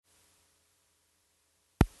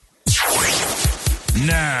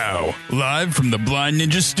Now, live from the Blind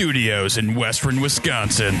Ninja Studios in Western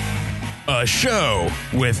Wisconsin, a show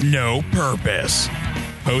with no purpose,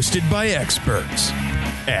 hosted by experts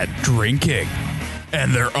at drinking,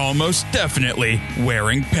 and they're almost definitely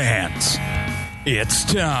wearing pants. It's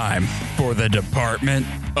time for the Department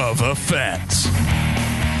of Offense.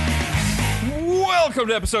 Welcome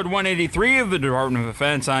to episode 183 of the Department of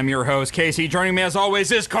Offense. I'm your host, Casey. Joining me as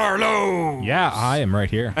always is Carlo. Yeah, I am right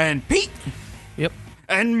here. And Pete. Yep.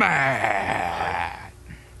 And Matt.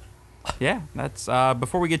 Yeah, that's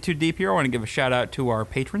before we get too deep here, I want to give a shout out to our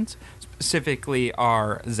patrons, specifically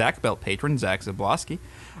our Zach Belt patron, Zach Zablosky.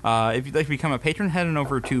 If you'd like to become a patron, head on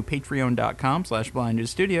over to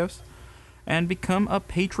patreon.com/blindstudios and become a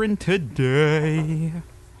patron today.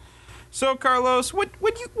 So, Carlos, what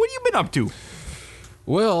you been up to?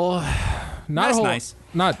 Well, That's nice.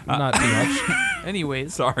 Not too much.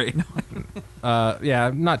 Anyways, Sorry.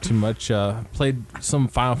 Yeah, not too much. Played some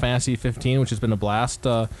Final Fantasy 15, which has been a blast.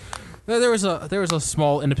 There was a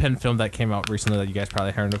small independent film that came out recently that you guys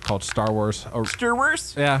probably heard of called Star Wars. Star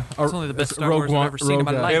Wars? Yeah, it's only the best Star Wars I've ever seen in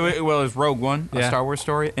my life. It was Rogue One, a Star Wars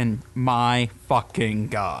story, and my fucking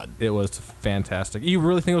God. It was fantastic. You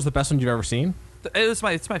really think it was the best one you've ever seen? It's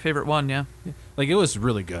my favorite one, yeah. Like, it was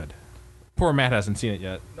really good. Poor Matt hasn't seen it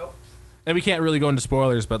yet. Nope. And we can't really go into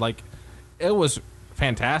spoilers, but like, it was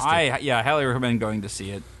fantastic. I highly recommend going to see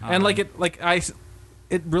it. And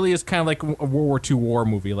it really is kind of like a World War II war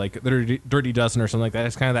movie, like the Dirty Dozen or something like that.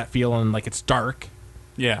 It's kind of that feeling, like it's dark.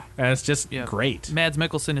 Yeah. And it's just great. Mads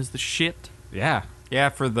Mikkelsen is the shit. Yeah. Yeah,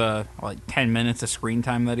 for the 10 minutes of screen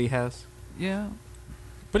time that he has. Yeah.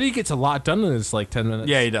 But he gets a lot done in his 10 minutes.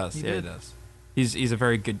 Yeah, he does. He does. He's a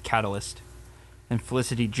very good catalyst. And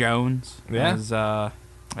Felicity Jones as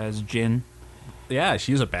Jin. Yeah,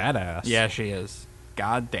 she's a badass. Yeah, she is.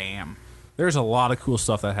 God damn. There's a lot of cool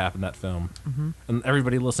stuff that happened in that film. Mm-hmm. And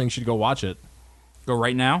everybody listening should go watch it. Go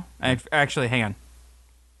right now? Actually, hang on.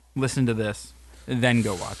 Listen to this. Then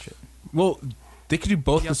go watch it. Well, they could do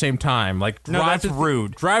both at the same time. Like, that's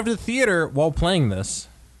rude. Drive to the theater while playing this.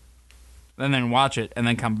 And then watch it, and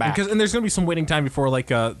then come back. And there's going to be some waiting time before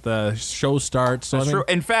the show starts. So That's true.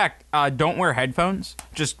 In fact, don't wear headphones.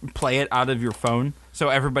 Just play it out of your phone, so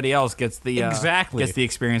everybody else gets the gets the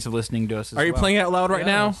experience of listening to us. Are you playing it out loud right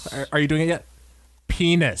now? Are you doing it yet?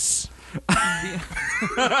 Penis.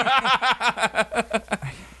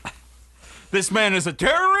 This man is a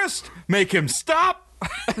terrorist. Make him stop.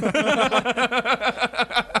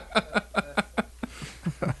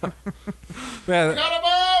 Man, got a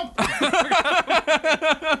bomb!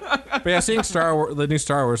 But yeah, seeing the new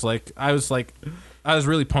Star Wars, I was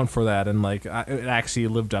really pumped for that, and it actually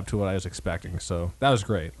lived up to what I was expecting. So that was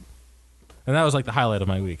great, and that was the highlight of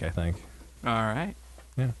my week, I think. All right.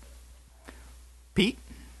 Yeah. Pete,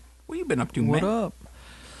 what you been up to, What man? up?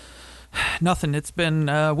 Nothing. It's been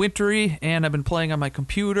wintry, and I've been playing on my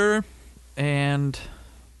computer, and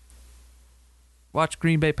watched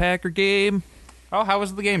Green Bay Packer game. Oh, how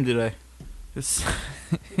was the game today? Just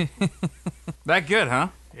That good, huh?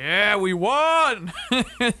 yeah, we won.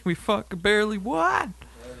 We fucking barely won.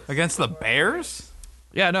 Against the Bears?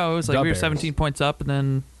 Yeah, no, it was The we were Bears. 17 points up, and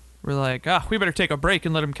then we're like, we better take a break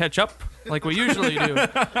and let them catch up like we usually do.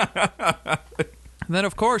 And then,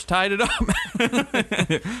 of course, tied it up.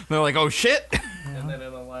 They're like, oh, shit. And then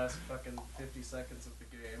in the last fucking 50 seconds of the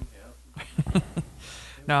game, yeah.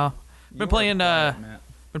 No, been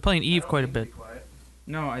playing Eve quite a bit.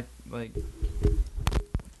 No, I like.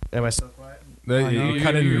 Am I still quiet? You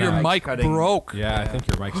cut in Your mic cutting. broke. Yeah, I think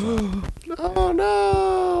your mic's on. Oh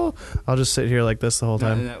no! I'll just sit here like this the whole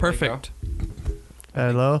time. Perfect.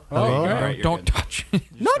 Hello? Hello? you go. Right, you're Don't good. touch.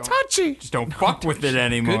 No touchy! Just don't fuck with it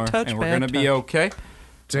anymore. Good touch, and we're bad gonna be touch. okay.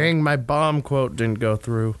 Dang, my bomb quote didn't go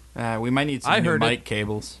through. We might need some I new heard mic it.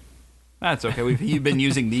 cables. That's okay. You've been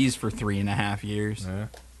using these for 3.5 years. Yeah.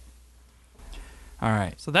 All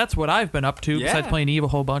right. So that's what I've been up to. Yeah. Besides playing Eve a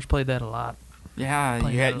whole bunch, played that a lot. Yeah,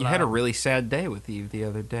 Playing you it had a loud. really sad day with Eve the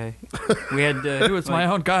other day. We had It was my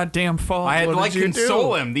own goddamn fault. I had to What did you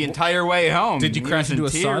console do? him the entire way home. Did you He crash was in into a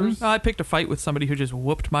tears. sun? I picked a fight with somebody who just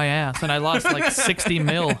whooped my ass, and I lost 60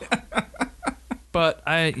 mil. But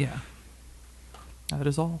that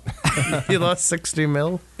is all. You lost 60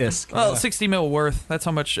 mil? Well, 60 mil worth. That's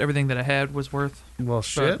how much everything that I had was worth. Well,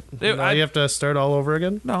 shit. It- Now you have to start all over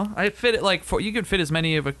again? No, I fit it you can fit as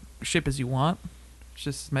many of a ship as you want. It's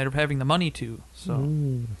just a matter of having the money to. So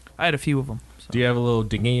I had a few of them. So. Do you have a little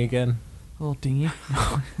dinghy again? A little dinghy.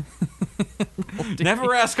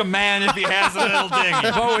 Never ask a man if he has a little dinghy.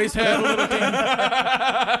 I've always had a little dinghy.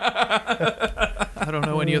 I don't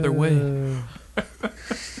know any other way.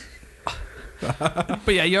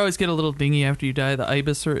 But yeah, you always get a little dinghy after you die, the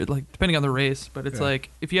ibis, or like depending on the race. But it's like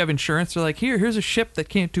if you have insurance, they're like, here's a ship that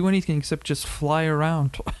can't do anything except just fly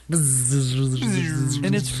around,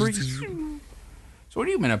 and it's free. So what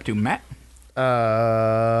have you been up to, Matt? A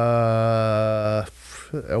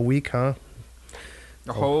week, huh?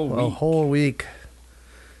 A whole week. A whole week.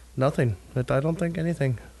 Nothing. I don't think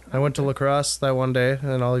anything. I went to lacrosse that one day,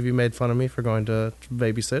 and all of you made fun of me for going to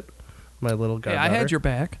babysit my little Hey, goddaughter. I had your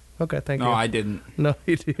back. Okay, thank you. No, I didn't. No,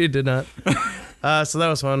 you did not. So that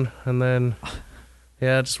was fun. And then,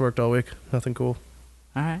 yeah, I just worked all week. Nothing cool.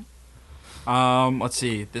 All right. Let's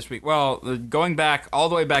see. This week. Well, going back all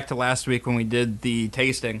the way back to last week when we did the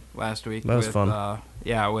tasting last week. That was fun.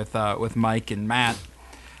 With Mike and Matt.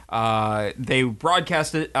 They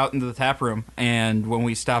broadcast it out into the tap room, and when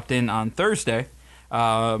we stopped in on Thursday,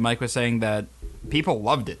 Mike was saying that people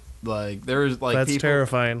loved it. Like there's like That's people,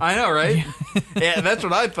 terrifying. I know, right? Yeah, that's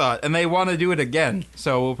what I thought, and they want to do it again.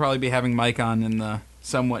 So we'll probably be having Mike on in the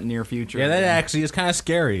somewhat near future. Yeah, that again. actually is kind of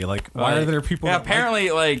scary. Like, why are there people? Yeah, that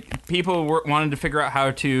apparently, people wanted to figure out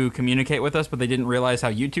how to communicate with us, but they didn't realize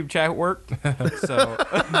how YouTube chat worked. So,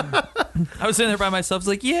 I was sitting there by myself,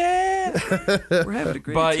 like, yeah, we're having a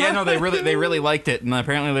great but time. yeah, no, they really liked it, and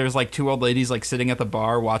apparently there's like two old ladies like sitting at the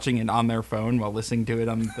bar watching it on their phone while listening to it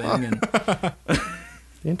on the thing. And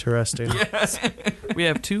Interesting. We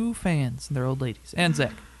have 2 fans, and they're old ladies, and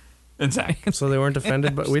Zach. and Zach. So they weren't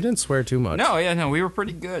offended, but we didn't swear too much. No, we were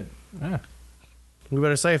pretty good. We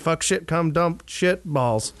better say fuck, shit, cum, dump, shit,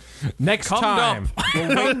 balls. Next Cum time.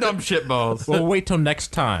 We'll dumb shit balls. We'll wait till next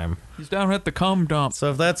time. He's down at the cum dump.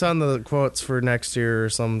 So if that's on the quotes for next year or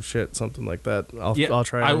some shit, something like that, I'll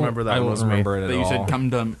try to remember that I one won't was me. remember it at That you all. said come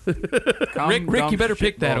dumb. Rick, you better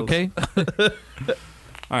pick that, okay?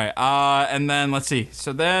 All right, and then let's see.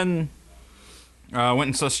 So then, went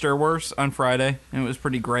and saw Star Wars on Friday, and it was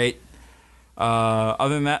pretty great.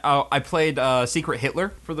 Other than that, I played Secret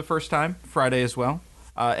Hitler for the first time Friday as well,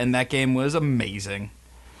 and that game was amazing.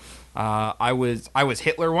 I was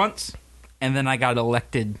Hitler once, and then I got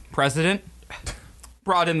elected president.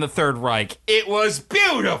 Brought in the Third Reich. It was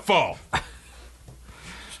beautiful.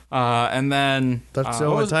 And then That's the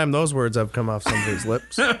only time those words have come off somebody's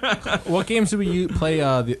lips. What games did we play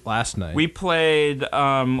last night? we played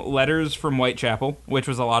Letters from Whitechapel, which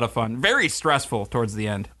was a lot of fun. Very stressful towards the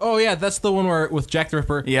end. Oh yeah, that's the one where with Jack the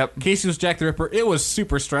Ripper. Yep. Casey was Jack the Ripper. It was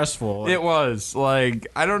super stressful. It was like,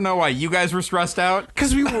 I don't know why you guys were stressed out.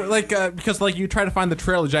 Because we were because you try to find the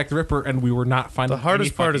trail of Jack the Ripper and we were not finding. The hardest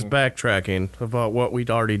any part is fucking- backtracking about what we'd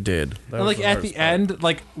already did. That And was like at hardest the part. end,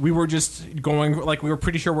 like we were just going, like we were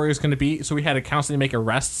pretty sure where he was going to be, so we had to constantly make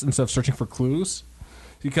arrests instead of searching for clues,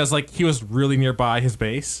 because like he was really nearby his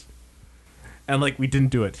base, and like we didn't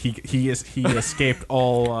do it. He escaped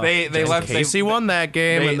all. They left. Casey won that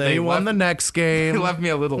game, and then they he won left- the next They game. left me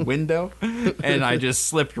a little window, and I just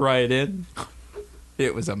slipped right in.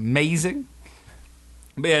 It was amazing.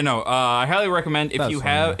 But yeah, no, I highly recommend That's fun,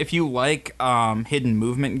 yeah. if you like hidden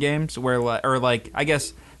movement games or like I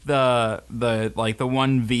guess the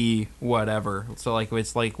 1v whatever. So like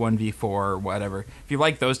it's like 1v4 or whatever. If you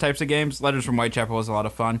like those types of games, Letters from Whitechapel is a lot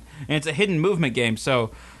of fun, and it's a hidden movement game. So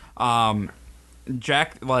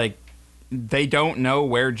Jack, like, they don't know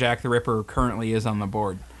where Jack the Ripper currently is on the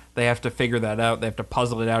board. They have to figure that out. They have to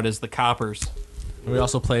puzzle it out as the coppers. We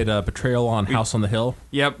also played Betrayal on House on the Hill.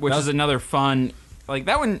 Yep, which is another fun. Like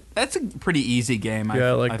that one, that's a pretty easy game. Yeah,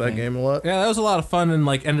 I like that think. game a lot. Yeah, that was a lot of fun, and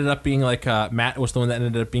like ended up being like Matt was the one that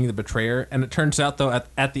ended up being the betrayer. And it turns out though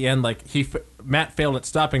at the end, like Matt failed at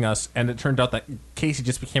stopping us, and it turned out that Casey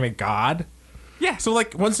just became a god. Yeah. So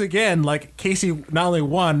like once again, like Casey not only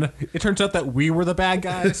won, it turns out that we were the bad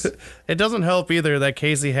guys. It doesn't help either that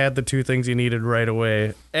Casey had the two things you needed right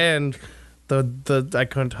away, and the I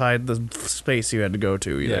couldn't hide the space you had to go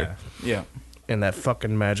to either. Yeah. In that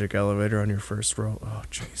fucking magic elevator on your first row. Oh,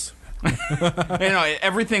 jeez. You know,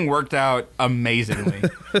 everything worked out amazingly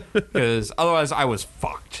because otherwise I was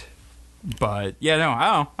fucked. But yeah, no, I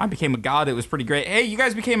don't know. I became a god. It was pretty great. Hey, you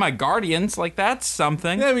guys became my guardians. Like that's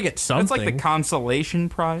something. Yeah, we get something. It's like the consolation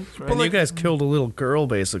prize, right? And you guys killed a little girl,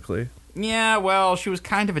 basically. Yeah, well, she was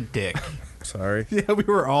kind of a dick. Sorry. Yeah, we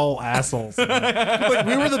were all assholes. Like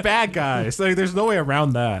we were the bad guys. Like there's no way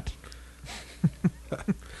around that.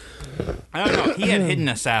 I don't know. He had hidden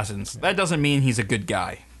assassins. That doesn't mean he's a good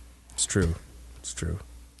guy. It's true. It's true.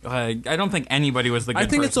 I don't think anybody was the good I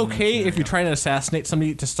think it's person in okay this if you scenario. try to assassinate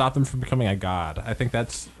somebody to stop them from becoming a god. I think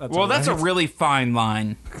that's Well, that's a really fine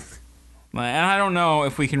line. Like, and I don't know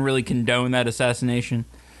if we can really condone that assassination.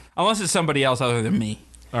 Unless it's somebody else other than me.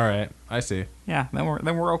 all right. I see. Yeah, then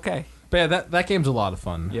we're okay. But yeah, that game's a lot of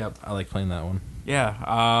fun. Yep. I like playing that one.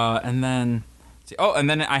 Yeah, and then see. Oh, and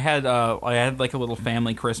then I had like a little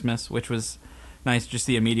family Christmas, which was nice, just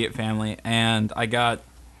the immediate family, and I got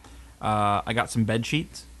some bed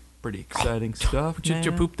sheets. Pretty exciting stuff. Did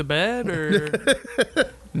you poop the bed or?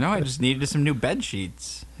 No, I just needed some new bed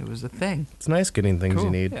sheets. It was a thing. It's nice getting things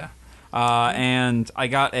you need. Yeah. And I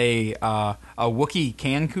got a Wookiee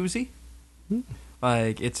can koozie.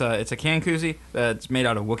 Like it's a can koozie that's made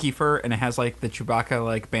out of Wookiee fur, and it has like the Chewbacca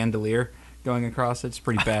like bandolier going across it. It's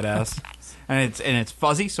pretty badass, and it's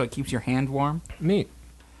fuzzy, so it keeps your hand warm. Neat.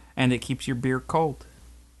 And it keeps your beer cold.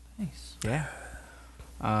 Nice. Yeah.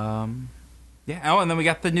 Yeah. Oh, and then we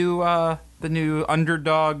got the new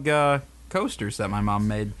Underdog coasters that my mom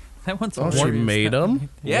made. That one's Oh, she made them?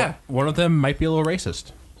 Yeah. One of them might be a little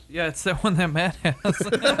racist. Yeah, it's that one that Matt has.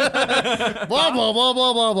 Blah, blah, blah,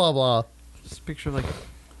 blah, blah, blah, blah. Just picture like,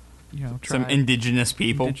 Some tribe. indigenous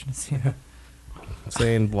people. Indigenous, yeah.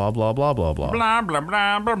 Saying blah, blah, blah, blah, blah. Blah blah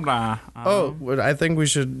blah blah blah. Oh, well, I think we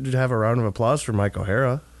should have a round of applause for Mike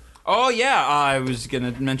O'Hara. Oh yeah, I was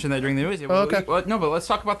gonna mention that during the news. Okay. No, but let's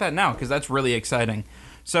talk about that now because that's really exciting.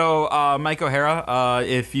 So, Mike O'Hara,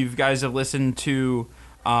 if you guys have listened to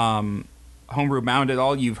Homebrew Bound at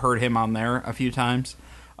all, you've heard him on there a few times.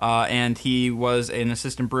 And he was an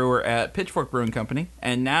assistant brewer at Pitchfork Brewing Company,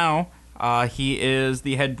 and now he is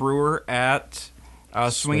the head brewer at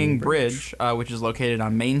Swinging Bridge, which is located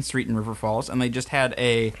on Main Street in River Falls. And they just had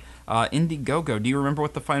a Indiegogo. Do you remember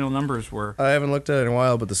what the final numbers were? I haven't looked at it in a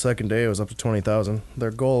while, but the second day it was up to 20,000.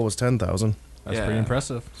 Their goal was 10,000. That's Yeah. pretty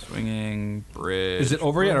impressive. Swinging Bridge. Is it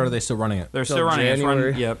over yet, or are they still running it? They're Till still running.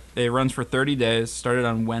 January. Yep, it runs for 30 days. Started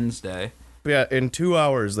on Wednesday. But yeah, in 2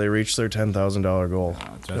 hours they reached their $10,000 goal.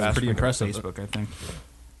 It's That's fast pretty on impressive. Facebook, I think.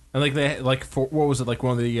 And like they for what was it, like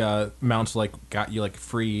one of the mounts like got you like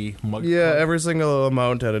free mug? Yeah, club? every single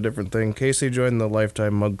amount had a different thing. Casey joined the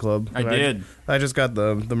Lifetime Mug Club. I and did. I just got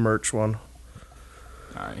the merch one.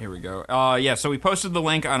 All right, here we go. Yeah, so we posted the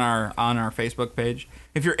link on our Facebook page.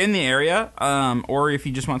 If you're in the area, or if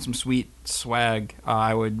you just want some sweet swag,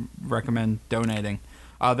 I would recommend donating.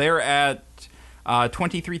 They're at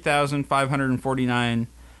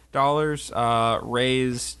 $23,549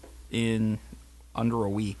 raised in under a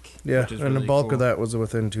week. Yeah, which is and really the bulk cool. of that was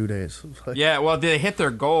within 2 days. Yeah, well, they hit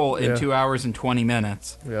their goal in Yeah. 2 hours and 20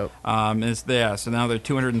 minutes. Yep. So now they're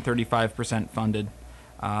 235% funded.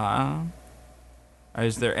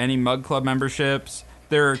 Is there any Mug Club memberships?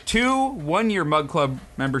 There are 2 one-year Mug Club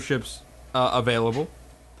memberships available.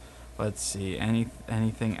 Let's see,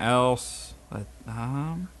 anything else?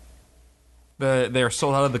 They're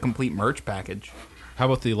sold out of the complete merch package. How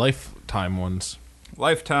about the lifetime ones?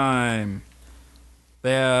 Lifetime.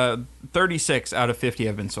 36 out of 50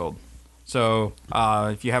 have been sold. So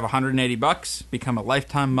if you have $180, become a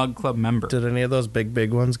Lifetime Mug Club member. Did any of those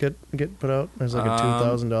big ones get put out? There's like a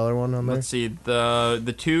 $2,000 one on there. Let's see.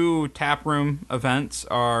 The 2 tap room events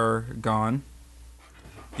are gone.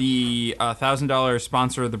 The $1,000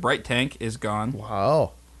 sponsor of the Bright Tank is gone.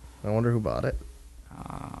 Wow. I wonder who bought it.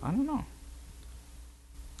 I don't know.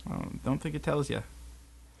 I don't think it tells you.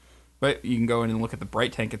 But you can go in and look at the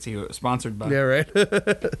Bright Tank and see who it was sponsored by. Yeah, right.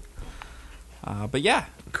 But yeah,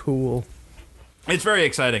 Cool. it's very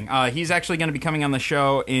exciting. He's actually going to be coming on the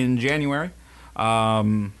show in January.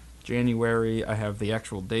 January, I have the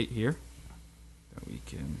actual date here that we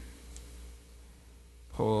can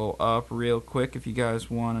pull up real quick if you guys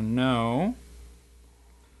want to know.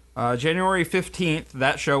 January 15th,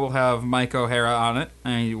 that show will have Mike O'Hara on it,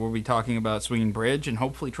 and we'll be talking about Swinging Bridge and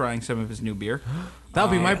hopefully trying some of his new beer. That'll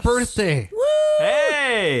be my birthday.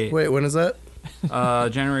 Hey! Wait, when is that?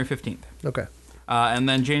 January 15th. Okay. And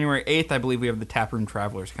then January 8th, I believe we have the Taproom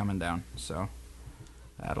Travelers coming down. So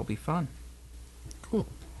that'll be fun. Cool.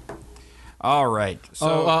 All right.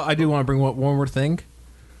 So I do want to bring one more thing.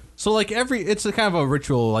 So like it's a kind of a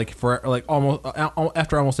ritual, like for like almost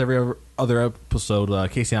after almost every other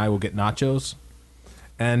episode, Casey and I will get nachos,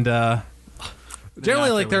 and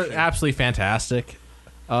generally nacho like they're machine. absolutely fantastic.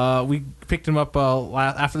 We picked them up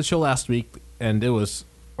after the show last week, and was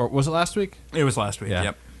it last week? it was last week. Yeah.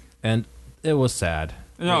 Yep. And it was sad.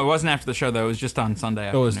 No, it wasn't after the show, though. It was just on Sunday It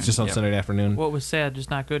afternoon. was just on Yep. Sunday afternoon. What was sad?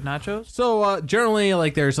 Just not good nachos? So generally,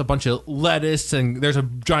 like there's a bunch of lettuce and there's a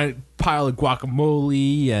giant pile of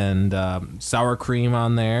guacamole and sour cream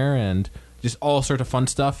on there and just all sorts of fun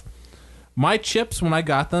stuff. My chips, when I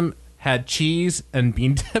got them, had cheese and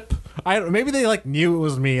bean dip. Maybe they like knew it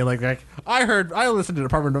was me. Like I listened to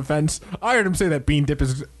Department of Defense. I heard him say that bean dip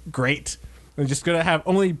is great. I'm just gonna have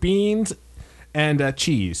only beans and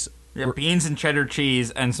cheese. Yeah, beans and cheddar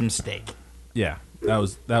cheese and some steak. Yeah, that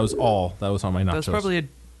was all. That was on my nachos. That's probably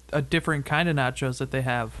a different kind of nachos that they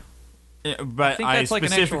have. But think I that's like an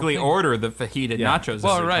actual specifically thing. order the fajita nachos.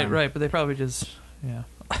 Well, every right, time. right, but they probably just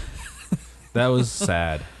That was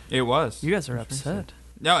sad. It was. You guys are upset.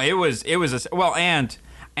 No, it was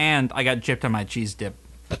and I got gypped on my cheese dip.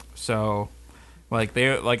 So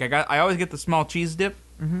I always get the small cheese dip.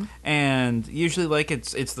 Mm-hmm. And usually like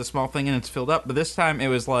it's the small thing and it's filled up, but this time it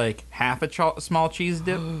was like half a small cheese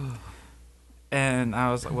dip. And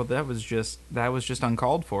I was like, well, that was just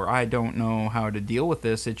uncalled for. I don't know how to deal with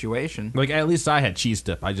this situation. Like, at least I had cheese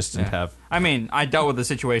dip. I just didn't have... I mean, I dealt with the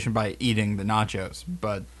situation by eating the nachos,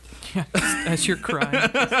 but Yeah, as you're crying.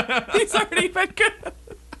 He's already been good.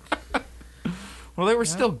 well, they were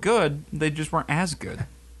still good. They just weren't as good.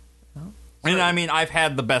 And I mean, I've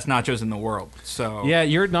had the best nachos in the world, so Yeah,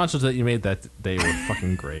 your nachos that you made that day were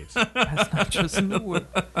fucking great. That's not just in the wood.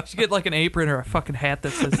 You should get like an apron or a fucking hat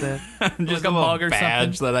that says that. just like a a little mug or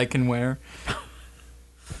badge something. that I can wear.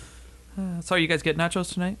 So you guys get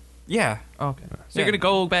nachos tonight? Yeah. Oh, okay. So Yeah. you're gonna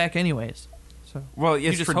go back anyways. So Well,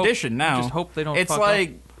 it's just tradition hope, now. You just hope they don't. It's fuck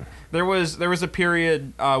like up. there was a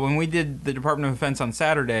period when we did the Department of Defense on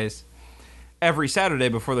Saturdays. Every Saturday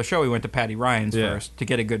before the show, we went to Patty Ryan's first to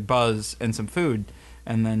get a good buzz and some food,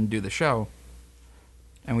 and then do the show.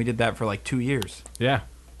 And we did that for like 2 years. Yeah.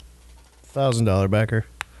 $1,000 backer.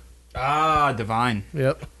 Ah, divine.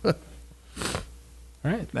 Yep. All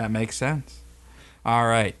right. That makes sense. All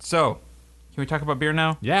right, so can we talk about beer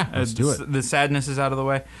now? Yeah, let's do it. The sadness is out of the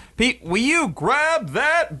way. Pete, will you grab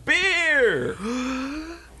that beer?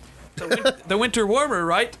 The winter warmer,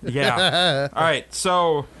 right? Yeah. All right.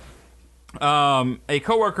 So, a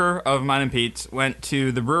coworker of mine and Pete's went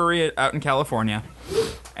to the brewery out in California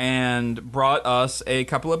and brought us a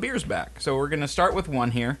couple of beers back. So we're gonna start with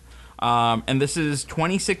one here, and this is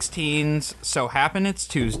 2016's "So Happen It's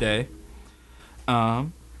Tuesday."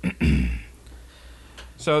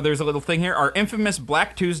 So there's a little thing here. Our infamous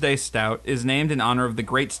Black Tuesday Stout is named in honor of the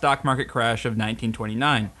great stock market crash of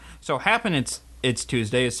 1929. So Happen It's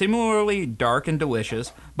Tuesday is similarly dark and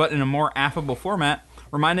delicious, but in a more affable format,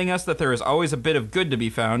 reminding us that there is always a bit of good to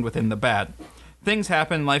be found within the bad. Things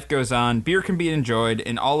happen, life goes on, beer can be enjoyed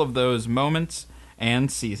in all of those moments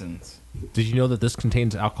and seasons. Did you know that this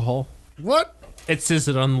contains alcohol? What? It says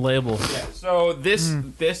it on the label. So this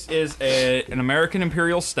is an American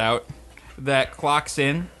Imperial Stout that clocks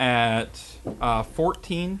in at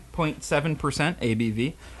 14.7%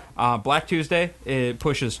 ABV. Black Tuesday, it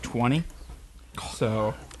pushes 20.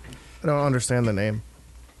 So I don't understand the name.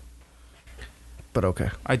 But okay.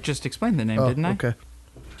 I just explained the name, Oh, didn't I? okay.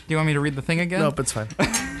 Do you want me to read the thing again? Nope, it's fine.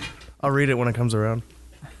 I'll read it when it comes around.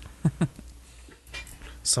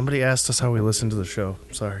 Somebody asked us how we listened to the show.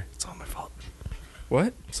 Sorry, it's all my fault.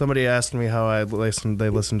 What? Somebody asked me how I listened. They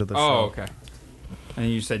listened to the show. Oh, okay. And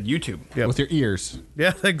you said YouTube. Yep. With your ears.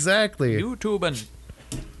 Yeah, exactly. YouTube and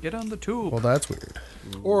get on the tube. Well, that's weird.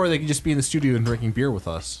 Or they could just be in the studio and drinking beer with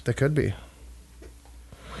us. They could be.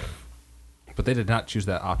 But they did not choose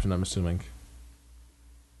that option, I'm assuming.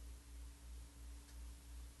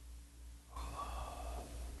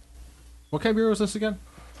 What kind of beer was this again?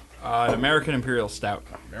 An American Imperial Stout.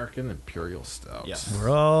 American Imperial Stout. Yes. We're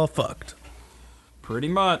all fucked. Pretty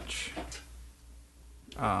much.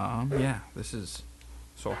 Yeah, this is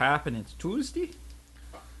So Happen It's Tuesday.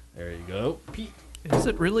 There you go. Pete. Is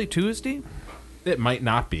it really Tuesday? It might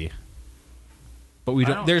not be. But we I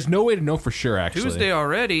don't, don't- there's no way to know for sure, actually. Tuesday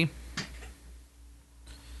already.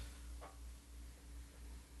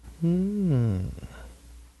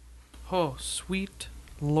 Oh, sweet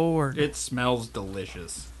Lord. It smells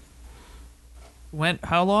delicious. Went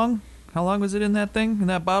how long? How long was it in that thing? In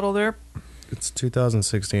that bottle there? It's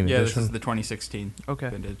 2016 Yeah, this edition. is the 2016 Okay.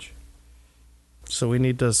 vintage. So we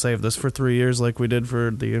need to save this for 3 years like we did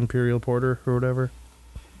for the Imperial Porter or whatever.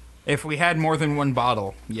 If we had more than one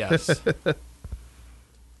bottle, yes.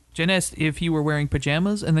 Jen asked if you were wearing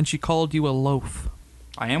pajamas, and then she called you a loaf.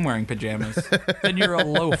 I am wearing pajamas. Then you're a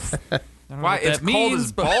loaf. I don't know Why? what It's that cold means,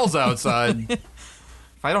 as but- balls outside.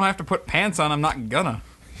 If I don't have to put pants on, I'm not gonna.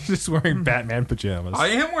 Just wearing Batman pajamas. I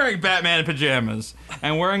am wearing Batman pajamas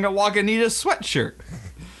and wearing a Lagunitas sweatshirt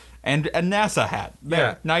and a NASA hat. There.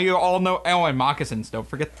 Yeah. Now you all know. Oh, and moccasins. Don't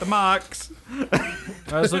forget the mocks.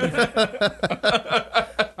 I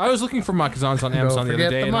was looking for moccasins on Amazon the other forget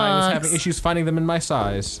day, the and I was mocks. having issues finding them in my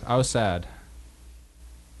size. I was sad.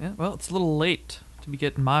 Yeah, well, it's a little late to be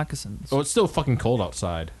getting moccasins. Oh, it's still fucking cold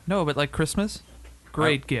outside. No, but like Christmas,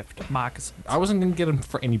 great gift, moccasins. I wasn't going to get them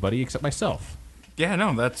for anybody except myself. Yeah,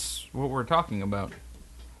 no, that's what we're talking about.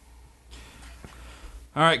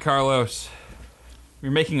 All right, Carlos.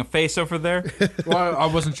 You're making a face over there. Well, I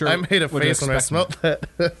wasn't sure. I made a what to face when I expect. smelled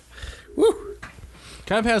that. Woo!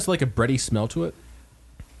 Kind of has like a bready smell to it.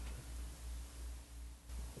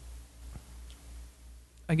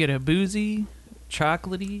 I get a boozy,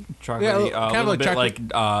 chocolatey. Chocolatey, kind a of little like bit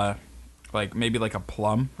chocolate- like maybe like a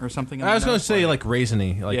plum or something. in I was there. going to say like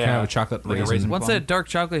raisiny, like Yeah, kind of a chocolate like a raisin. raisin. Once Plum. that dark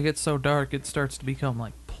chocolate gets so dark, it starts to become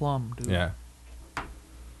like plum, dude. Yeah.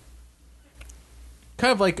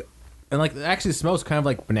 Kind of like, and like it actually smells kind of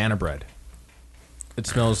like banana bread. It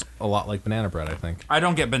smells a lot like banana bread, I think. I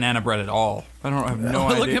don't get banana bread at all. I have no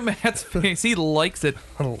Look idea. at Matt's face. He likes it.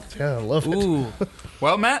 Yeah, I love it. Ooh.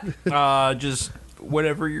 Well, Matt, just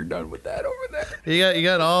whatever you're done with that over there. You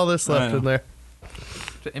got all this I left know. in there.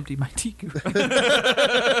 To empty my tea cooler.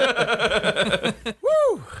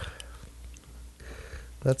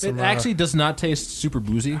 That's It some, actually does not taste super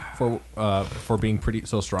boozy for being pretty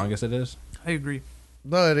so strong as it is. I agree.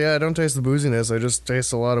 no, yeah, I don't taste the booziness. I just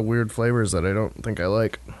taste a lot of weird flavors that I don't think I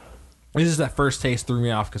like. This is that first taste threw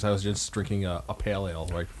me off because I was just drinking a pale ale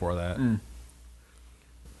right before that.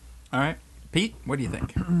 All right, Pete, what do you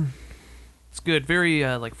think? It's good. Very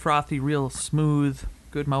like frothy, real smooth,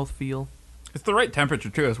 good mouthfeel. It's the right temperature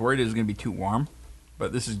too. I was worried it was going to be too warm,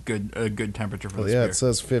 but this is a good temperature for Well, this yeah, beer. it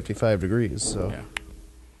says 55 degrees, so. Yeah.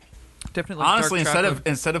 Definitely. Like Honestly, dark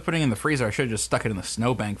instead of putting it in the freezer, I should have just stuck it in the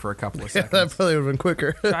snowbank for a couple of Yeah, seconds. that probably would have been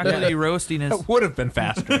quicker. chocolatey roastiness. That would have been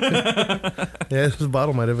faster. Yeah, this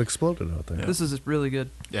bottle might have exploded out there. This is really good.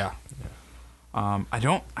 Yeah. I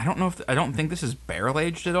don't know if I don't think this is barrel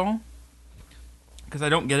aged at all, because I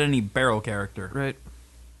don't get any barrel character. Right.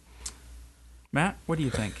 Matt, what do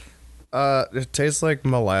you think? It tastes like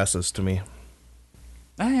molasses to me.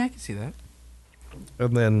 Oh, yeah, I can see that.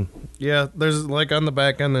 And then, yeah, there's like on the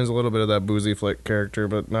back end, there's a little bit of that boozy flick character,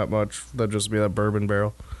 but not much. That'd just be that bourbon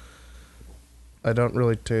barrel. I don't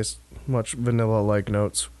really taste much vanilla-like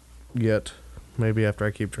notes yet. Maybe after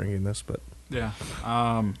I keep drinking this, but Yeah.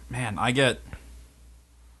 Man, I get.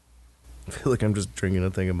 I feel like I'm just drinking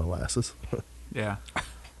a thing of molasses. Yeah.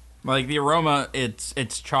 Like the aroma, it's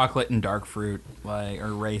chocolate and dark fruit, like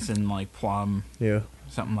or raisin, like plum, Yeah.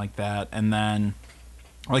 something like that, and then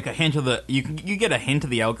like a hint of the you get a hint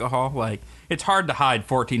of the alcohol. Like it's hard to hide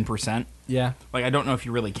 14%. Yeah. Like I don't know if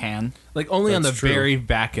you really can. Like only on the That's true. very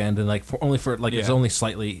back end, and like only for like it's Yeah. only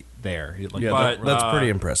slightly there. Like, Yeah, But, that's pretty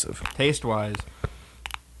impressive. Taste wise,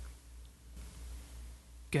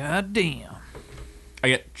 God damn. I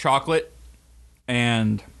get chocolate,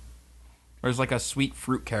 and there's like a sweet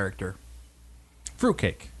fruit character.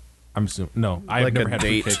 fruitcake. I'm assuming. No, I've Like never a had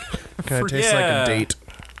date. fruitcake. Kind of tastes like Yeah. a date.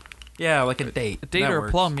 Yeah, like a date. A date That or a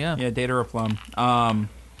works. plum, yeah. Yeah, date or a plum.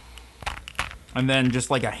 And then just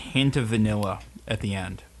like a hint of vanilla at the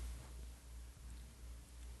end.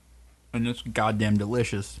 And it's goddamn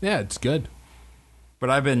delicious. Yeah, it's good. But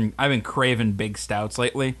I've been craving big stouts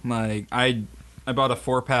lately. Like I bought a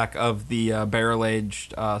 4-pack of the barrel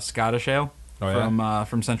aged Scottish ale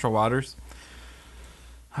from Central Waters.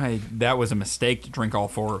 That was a mistake to drink all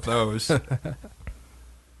 4 of those.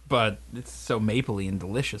 But it's so mapley and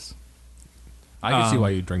delicious. I can see why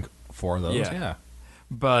you drink 4 of those. yeah. Yeah.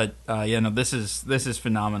 But this is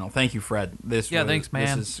phenomenal. Thank you, Fred. Thanks,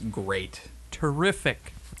 man. This is great.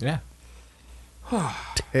 Terrific. Yeah.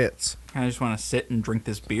 Tits. I just want to sit and drink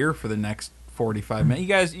this beer for the next 45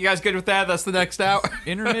 minutes. You guys good with that? That's the next out.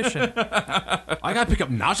 Intermission. I gotta pick up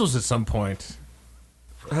nachos at some point.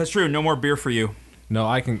 That's true. No more beer for you. No,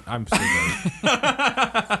 I can. I'm still good.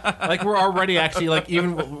 Like we're already actually like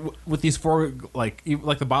even with these 4 like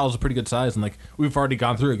the bottle's a pretty good size, and like we've already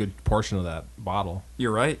gone through a good portion of that bottle.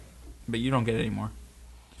 You're right, but you don't get it anymore.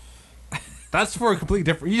 That's for a completely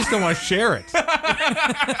different. You just don't want to share it.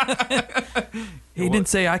 He didn't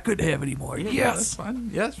say I could have any more. That's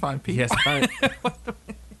fine. Yeah, that's fine, Pete. Yes. Fine.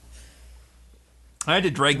 I had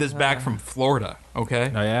to drag this back from Florida.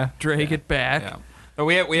 Okay. Oh yeah. Drag it back. Yeah. But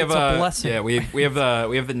we have It's a blessing. Yeah, we have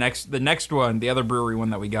the next one. The other brewery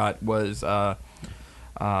one that we got was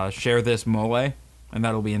Share This Mole, and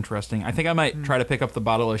that'll be interesting. I think I might try to pick up the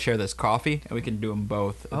bottle of Share This Coffee, and we can do them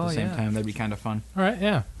both at the same time. That'd be kind of fun. All right.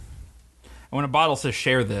 Yeah. And when a bottle says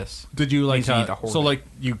Share This, Did you like? Means you need to hoard So it. like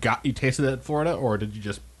you tasted it in Florida, or did you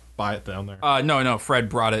just buy it down there? no, Fred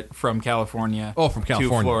brought it from California. Oh, from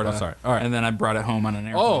California. to Florida. Oh, sorry. All right. And then I brought it home on an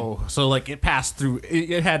airplane. Oh, so like it passed through.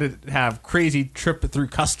 It had to have crazy trip through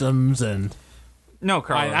customs, and no,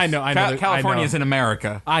 Carlos. I know that- California's I know. in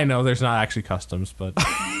America. I know there's not actually customs, but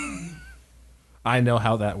I know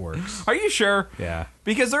how that works. Are you sure? Yeah.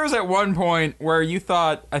 Because there was at one point where you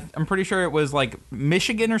thought, I'm pretty sure it was like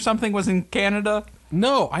Michigan or something was in Canada.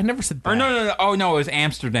 No, I never said that. Or no. Oh, no, it was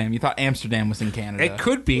Amsterdam. You thought Amsterdam was in Canada. It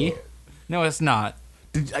could be. No, it's not.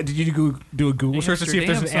 Did you do a Google search to see if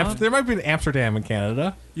there's an Amsterdam, son. There might be an Amsterdam in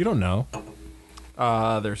Canada. You don't know.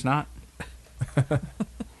 There's not.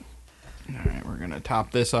 All right, we're going to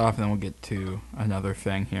top this off, and then we'll get to another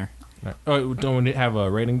thing here. Oh, don't we have a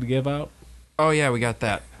rating to give out? Oh, yeah, we got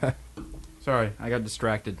that. Sorry, I got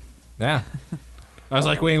distracted. Yeah. I was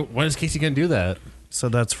like, wait, when is Casey going to do that? So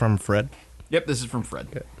that's from Fred. Yep, this is from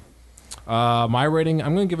Fred. My rating,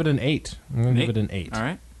 I'm going to give it an 8. I'm going to give it an 8. All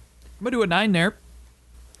right. I'm going to do a 9 there.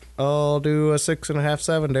 I'll do a 6.5,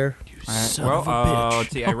 7 there. All right. Well,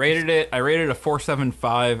 let's see. I rated it a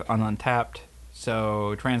 4.75 on Untapped.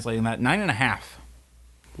 So translating that, 9.5.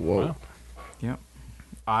 Whoa. Wow. Yep.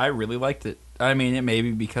 I really liked it. I mean, it may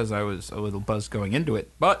be because I was a little buzzed going into it,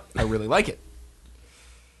 but I really like it.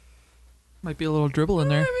 Might be a little dribble in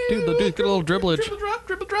there. Dude, get a little dribblage.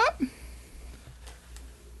 Dribble drop.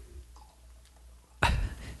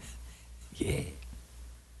 Yeah.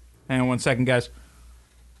 Hang on 1 second, guys.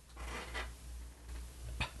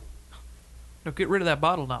 No, get rid of that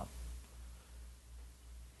bottle now.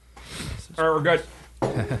 All right, we're good.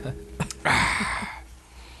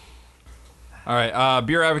 All right,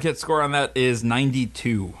 Beer Advocate score on that is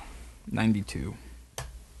 92. 92.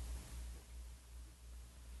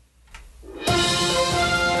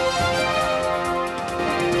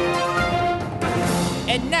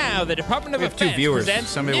 And now the Department of We have 2 Defense viewers. presents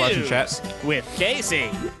Somebody watching news chat. with Casey.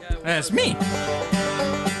 That's me.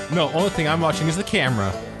 No, only thing I'm watching is the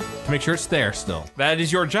camera to make sure it's there still. That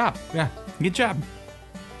is your job. Yeah, Good job.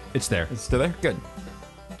 it's there. It's still there? Good.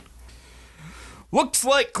 Looks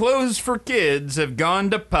like clothes for kids have gone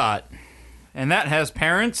to pot. And that has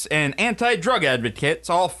parents and anti-drug advocates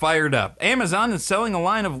all fired up. Amazon is selling a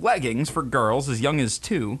line of leggings for girls as young as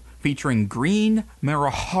 2, featuring green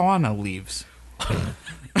marijuana leaves.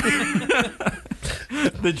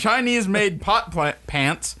 The Chinese-made pot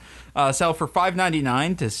pants sell for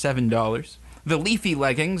 $5.99 to $7. The leafy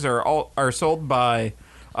leggings are sold by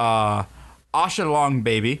Ashalong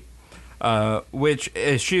Baby, which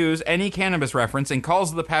eschews any cannabis reference and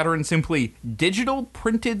calls the pattern simply digital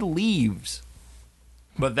printed leaves.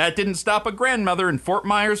 But that didn't stop a grandmother in Fort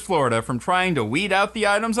Myers, Florida, from trying to weed out the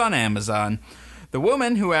items on Amazon. The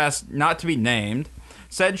woman, who asked not to be named,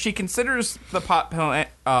 said she considers the pot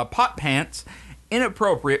pants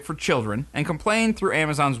inappropriate for children and complained through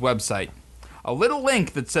Amazon's website. A little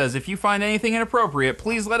link that says if you find anything inappropriate,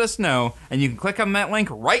 please let us know, and you can click on that link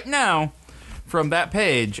right now from that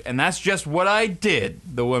page, and that's just what I did,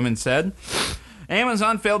 the woman said.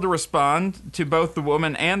 Amazon failed to respond to both the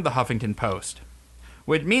woman and the Huffington Post.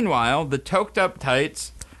 Meanwhile, the toked up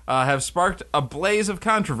tights have sparked a blaze of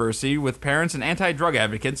controversy with parents and anti-drug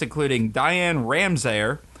advocates, including Diane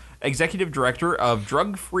Ramsayer, executive director of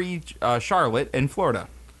Drug Free Charlotte in Florida.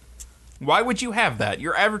 Why would you have that?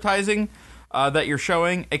 You're advertising that you're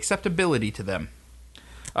showing acceptability to them.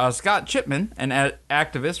 Scott Chipman, an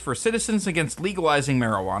activist for Citizens Against Legalizing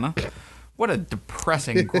Marijuana, what a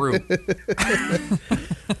depressing group, said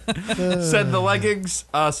the leggings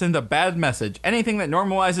send a bad message. Anything that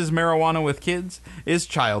normalizes marijuana with kids is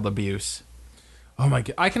child abuse. Oh my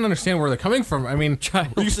god, I can understand where they're coming from. I mean,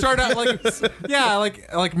 you start out like, yeah,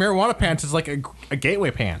 like marijuana pants is like a gateway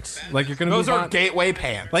pants. Like you're gonna Those are gateway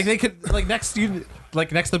pants. like they could next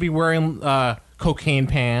they'll be wearing cocaine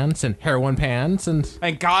pants and heroin pants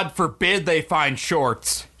and God forbid they find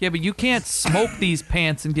shorts. Yeah, but you can't smoke these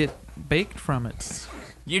pants and get baked from it.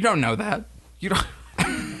 You don't know that. You don't.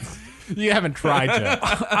 you haven't tried yet.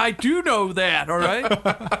 I do know that. All right.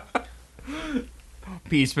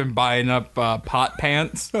 Pete's been buying up pot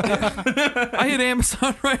pants. I hit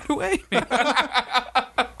Amazon right away.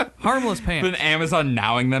 Harmless pants. Been Amazon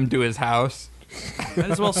nowing them to his house. Might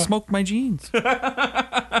as well smoke my jeans. 2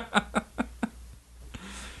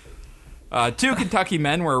 Kentucky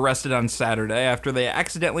men were arrested on Saturday after they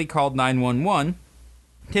accidentally called 911,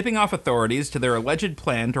 tipping off authorities to their alleged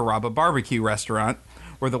plan to rob a barbecue restaurant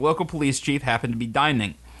where the local police chief happened to be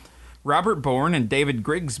dining. Robert Bourne and David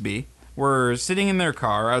Grigsby were sitting in their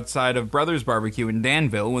car outside of Brothers Barbecue in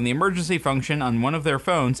Danville when the emergency function on one of their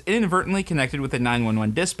phones inadvertently connected with a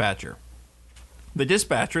 911 dispatcher. The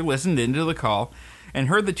dispatcher listened into the call and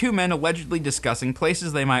heard the 2 men allegedly discussing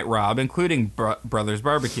places they might rob, including Brothers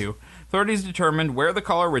Barbecue. Authorities determined where the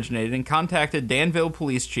call originated and contacted Danville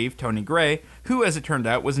Police Chief Tony Gray, who, as it turned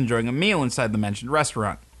out, was enjoying a meal inside the mentioned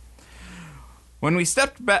restaurant. When we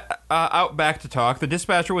stepped out back to talk, the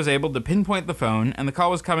dispatcher was able to pinpoint the phone, and the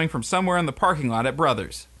call was coming from somewhere in the parking lot at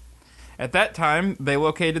Brothers. At that time, they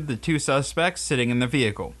located the 2 suspects sitting in the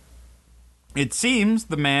vehicle. It seems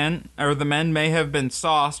the men may have been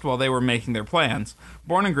sauced while they were making their plans.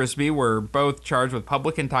 Bourne and Grigsby were both charged with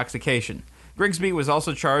public intoxication. Grigsby was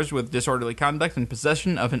also charged with disorderly conduct and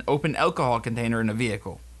possession of an open alcohol container in a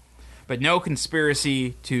vehicle. but no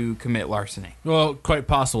conspiracy to commit larceny. Well, quite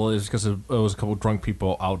possible is because it was a couple drunk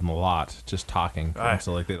people out in the lot just talking.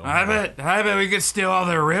 So like they don't. I bet we could steal all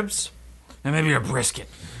their ribs and maybe a brisket.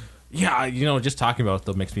 Yeah, just talking about it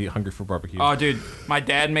though makes me hungry for barbecue. Oh, dude, my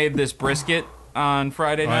dad made this brisket on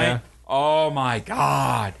Friday night. Yeah? Oh my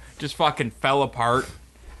god, just fucking fell apart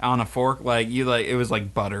on a fork. It was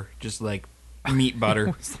like butter, just like meat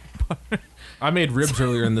butter. I made ribs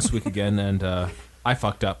earlier in this week again, and I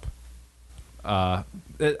fucked up.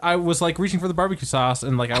 I was like reaching for the barbecue sauce,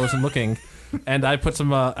 and like I wasn't looking, and I put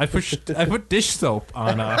some. I put dish soap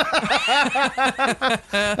on.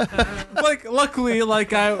 Like luckily,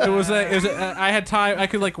 like I had time. I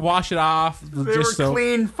could like wash it off. They were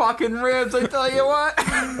clean fucking ribs. I tell you what.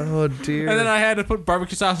 Oh dear. And then I had to put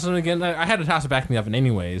barbecue sauce on them again. I had to toss it back in the oven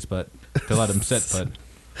anyways, but to let them sit. But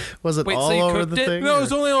was it Wait, all so you over cooked the it? thing? no, or- it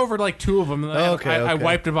was only over like two of them. And I Okay.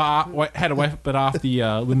 wiped it off. Had to wipe it off the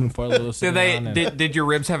aluminum foil. That was sitting on, and- Did your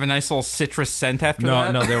ribs have a nice little citrus scent after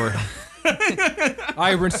that? No, they were.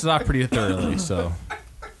 I rinsed it off pretty thoroughly, so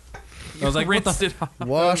I was like, "What the?" Rinsed it off.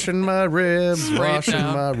 Washing my ribs, Spray it washing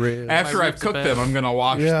down. my ribs. After My I've ribs are cooked bad. them, I'm gonna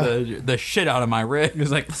wash Yeah. the shit out of my He ribs.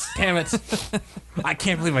 was like, "Damn it! I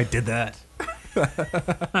can't believe I did that."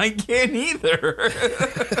 I can't either.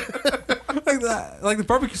 Like that. Like the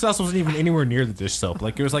barbecue sauce wasn't even anywhere near the dish soap.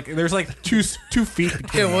 Like it was like there's like 2 feet.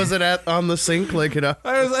 Between Yeah, was it on the sink? Like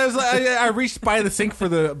I reached by the sink for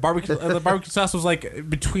the barbecue. The barbecue sauce was like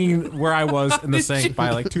between where I was and the Did sink you-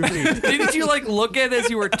 by like 2 feet. Didn't you like look at it as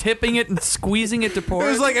you were tipping it and squeezing it to It pour?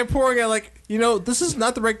 was like I'm pouring it. Like this is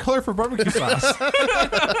not the right color for barbecue sauce.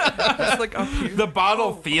 It's like up here. The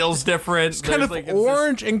bottle feels different. It's kind of There's,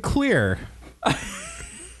 orange and clear.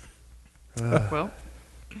 Well,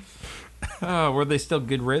 were they still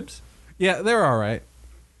good ribs? Yeah, they're all right.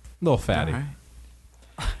 A little fatty. All right.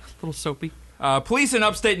 a little soapy. Police in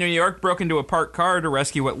upstate New York broke into a parked car to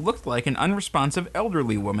rescue what looked like an unresponsive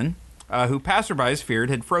elderly woman who passerbys feared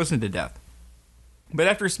had frozen to death. But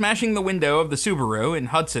after smashing the window of the Subaru in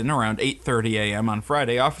Hudson around 8:30 a.m. on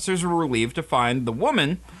Friday, officers were relieved to find the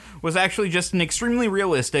woman was actually just an extremely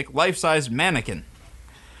realistic, life-size mannequin.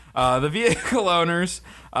 The vehicle owners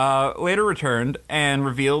later returned and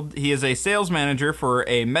revealed he is a sales manager for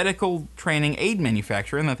a medical training aid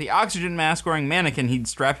manufacturer and that the oxygen mask-wearing mannequin he'd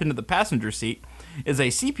strapped into the passenger seat is a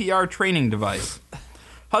CPR training device.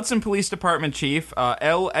 Hudson Police Department Chief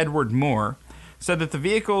L. Edward Moore said that the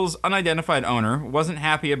vehicle's unidentified owner wasn't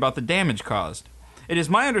happy about the damage caused. It is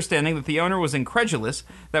my understanding that the owner was incredulous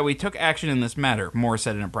that we took action in this matter, Moore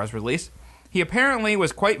said in a press release. He apparently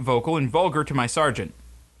was quite vocal and vulgar to my sergeant.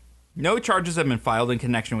 No charges have been filed in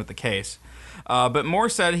connection with the case, but Moore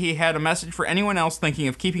said he had a message for anyone else thinking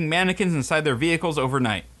of keeping mannequins inside their vehicles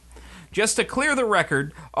overnight. Just to clear the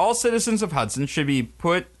record, all citizens of Hudson should be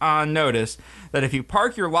put on notice that if you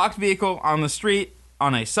park your locked vehicle on the street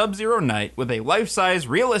on a sub-zero night with a life-size,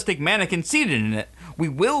 realistic mannequin seated in it, we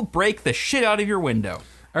will break the shit out of your window.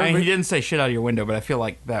 I mean, he didn't say shit out of your window, but I feel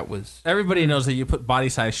like that was... Everybody knows that you put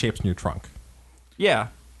body-size shapes in your trunk. Yeah.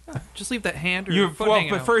 Just leave that hand or foot hanging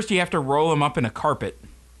But out. first you have to roll them up in a carpet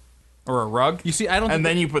or a rug. You see, I don't. And think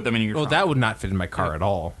then you put them in your Oh, trunk. that would not fit in my car at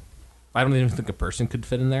all. I don't even think a person could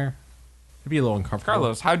fit in there. It'd be a little uncomfortable.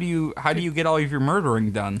 Carlos, how do you get all of your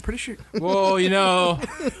murdering done? Pretty sure. Whoa,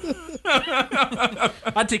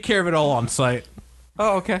 I'd take care of it all on site.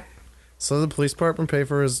 Oh, okay. So the police department pay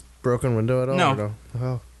for his broken window at all? No. Or no?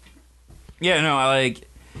 Oh. Yeah, no,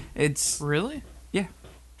 it's... Really? Yeah.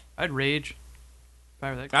 I'd rage. If I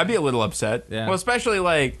were that guy. I'd be a little upset. Yeah. Well, especially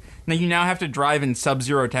now you now have to drive in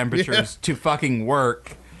sub-zero temperatures to fucking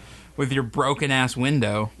work with your broken-ass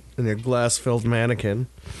window. And your glass-filled mannequin.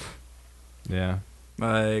 Yeah.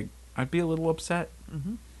 I'd be a little upset.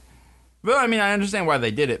 Mm-hmm. But, I mean, I understand why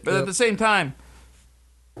they did it. But at the same time...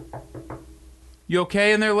 You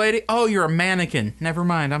okay in there, lady? Oh, you're a mannequin. Never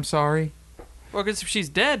mind, I'm sorry. Well, because if she's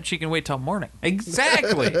dead, she can wait till morning.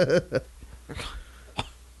 Exactly.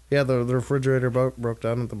 Yeah, the refrigerator broke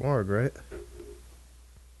down at the morgue, right?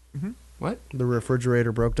 What? The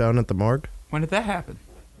refrigerator broke down at the morgue. When did that happen?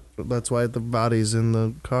 That's why the body's in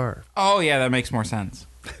the car. Oh, yeah, that makes more sense.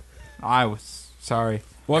 I was sorry.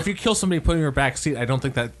 Well, if you kill somebody putting in your back seat, I don't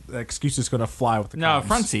think that excuse is going to fly with the No, cops.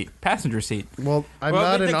 front seat, passenger seat. Well, I'm Well,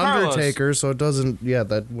 not but an Carlos- undertaker, so it doesn't. Yeah,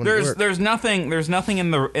 that wouldn't work. There's nothing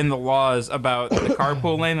in the laws about the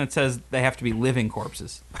carpool lane that says they have to be living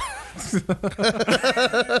corpses.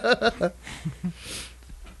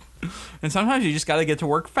 And sometimes you just got to get to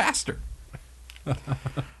work faster.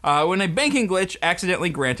 When a banking glitch accidentally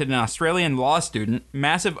granted an Australian law student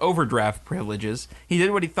massive overdraft privileges, he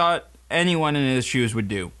did what he thought anyone in his shoes would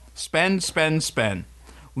do. Spend, spend, spend.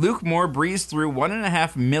 Luke Moore breezed through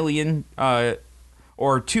 $1.5 million,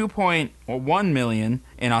 or 2.1 million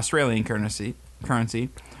in Australian currency,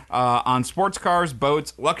 on sports cars,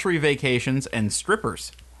 boats, luxury vacations, and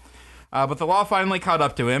strippers. But the law finally caught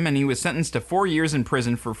up to him, and he was sentenced to 4 years in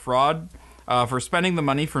prison for fraud for spending the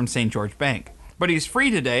money from St. George Bank. But he's free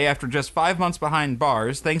today after just 5 months behind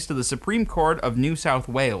bars, thanks to the Supreme Court of New South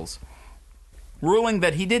Wales, ruling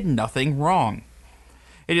that he did nothing wrong.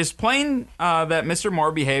 It is plain that Mr.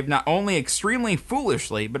 Moore behaved not only extremely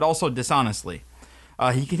foolishly, but also dishonestly.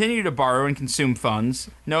 He continued to borrow and consume funds,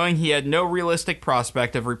 knowing he had no realistic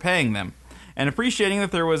prospect of repaying them, and appreciating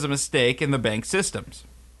that there was a mistake in the bank systems.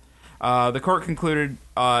 The court concluded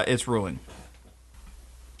its ruling.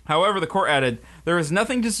 However, the court added, there is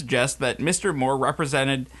nothing to suggest that Mr. Moore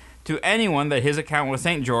represented to anyone that his account with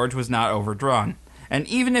St. George was not overdrawn. And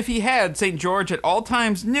even if he had, St. George at all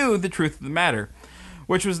times knew the truth of the matter,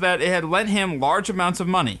 which was that it had lent him large amounts of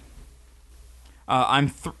money.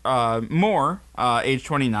 Moore, age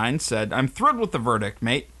 29, said, I'm thrilled with the verdict,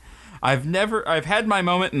 mate. I've had my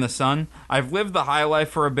moment in the sun. I've lived the high life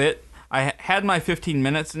for a bit. I had my 15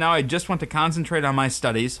 minutes. Now I just want to concentrate on my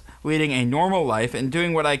studies, leading a normal life, and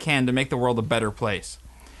doing what I can to make the world a better place.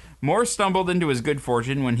 Moore stumbled into his good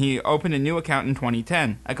fortune when he opened a new account in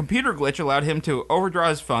 2010. A computer glitch allowed him to overdraw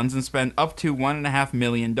his funds and spend up to $1.5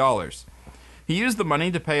 million. He used the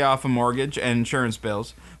money to pay off a mortgage and insurance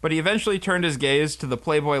bills, but he eventually turned his gaze to the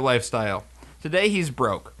Playboy lifestyle. Today he's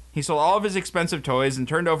broke. He sold all of his expensive toys and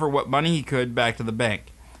turned over what money he could back to the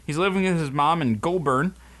bank. He's living with his mom in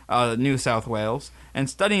Goulburn, New South Wales, and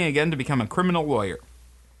studying again to become a criminal lawyer.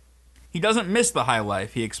 He doesn't miss the high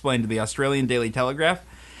life, he explained to the Australian Daily Telegraph,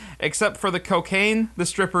 except for the cocaine, the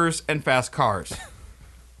strippers, and fast cars.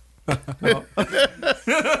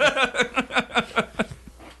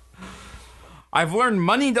 I've learned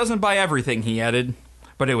money doesn't buy everything, he added,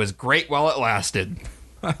 but it was great while it lasted.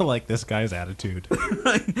 I like this guy's attitude.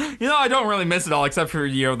 I don't really miss it all, except for,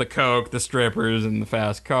 the coke, the strippers, and the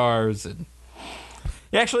fast cars. And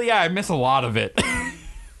actually, I miss a lot of it.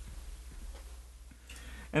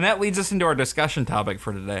 And that leads us into our discussion topic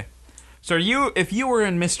for today. So if you were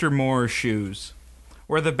in Mr. Moore's shoes,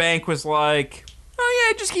 where the bank was like, oh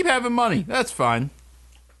yeah, just keep having money, that's fine,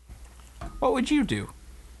 what would you do?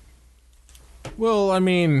 Well, I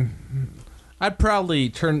mean, I'd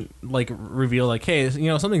probably reveal, hey,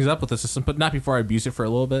 something's up with the system, but not before I abuse it for a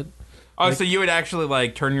little bit. Oh, so you would actually,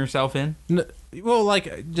 turn yourself in? Well,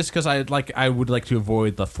 just because I would like to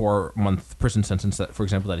avoid the 4-month prison sentence that, for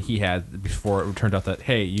example, that he had before it turned out that,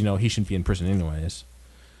 hey, he shouldn't be in prison anyways.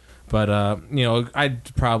 But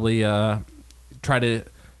I'd probably try to.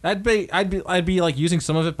 I'd be using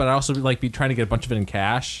some of it, but I'd also be trying to get a bunch of it in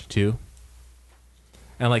cash too,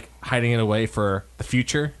 and hiding it away for the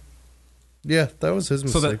future. Yeah, that was his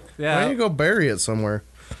mistake. Why don't you go bury it somewhere?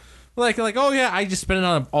 Oh yeah, I just spent it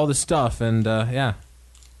on all this stuff, and yeah.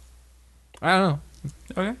 I don't know.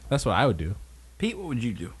 Okay, that's what I would do. Pete, what would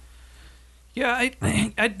you do? Yeah,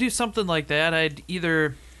 I'd do something like that. I'd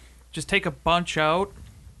either just take a bunch out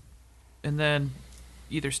and then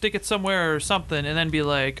either stick it somewhere or something, and then be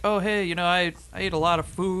like, oh, hey, I ate a lot of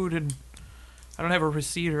food, and I don't have a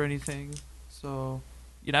receipt or anything. So,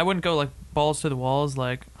 I wouldn't go, balls to the walls,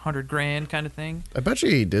 $100,000 kind of thing. I bet you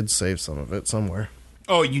he did save some of it somewhere.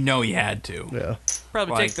 Oh, he had to. Yeah.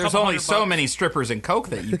 Probably take there's only so many strippers and coke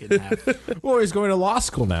that you can have. Well, he's going to law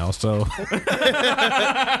school now, so. Figure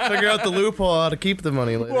out the loophole how to keep the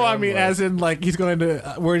money later. Well, I mean, as in, he's going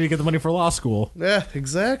to. Where did he get the money for law school? Yeah,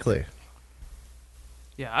 exactly.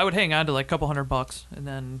 Yeah, I would hang on to a couple $100, and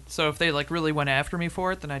then so if they really went after me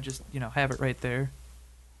for it, then I just have it right there.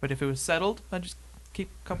 But if it was settled, I'd just keep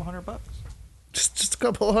a couple $100. Just a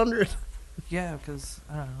couple hundred. Yeah, because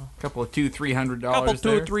I don't know, a couple of $200-$300. Couple $2,000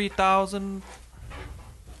 or $3,000.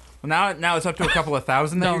 Well, now it's up to a couple of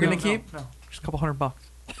thousand that you're gonna keep. No, just a couple $100.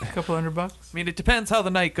 A couple $100. I mean, it depends how the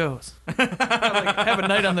night goes. Have a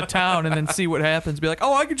night on the town and then see what happens. Be like,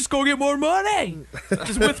 oh, I could just go get more money.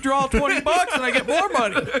 Just withdraw $20 and I get more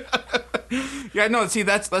money. Yeah, no. See,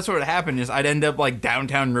 that's what would happen. Is I'd end up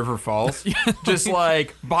downtown River Falls, just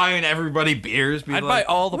buying everybody beers. I'd buy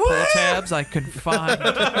all the pull tabs I could find.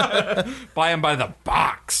 Buy them by the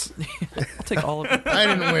box. I'll take all of it. I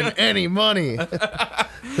didn't win any money. But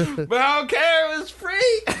I don't care. It was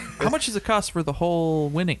free. How much does it cost for the whole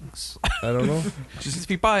winnings? I don't know. Just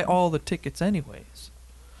if you buy all the tickets anyways.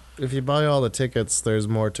 If you buy all the tickets, there's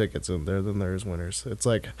more tickets in there than there's winners. It's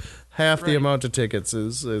half the amount of tickets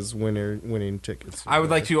is winning tickets. I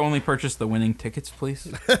would like to only purchase the winning tickets,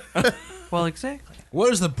 please. Well, exactly.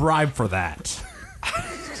 What is the bribe for that?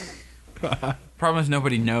 Problem is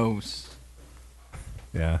nobody knows.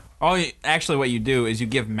 Yeah. Actually, what you do is you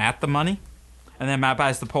give Matt the money, and then Matt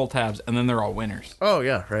buys the pull tabs, and then they're all winners. Oh,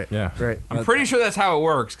 yeah, right. Yeah. Right. I'm pretty sure that's how it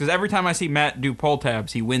works, because every time I see Matt do pull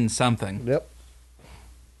tabs, he wins something. Yep.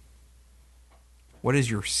 What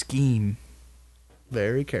is your scheme?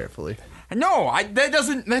 Very carefully. No,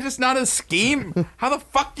 that is not a scheme. How the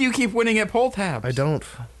fuck do you keep winning at pull tabs? I don't.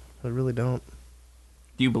 I really don't.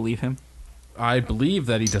 Do you believe him? I believe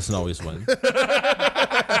that he doesn't always win.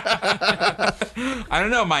 I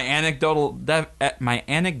don't know. My anecdotal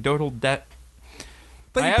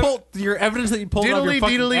Your evidence that you pulled it off your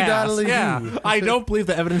fucking Diddly, ass. doddly, Yeah. doo. I don't believe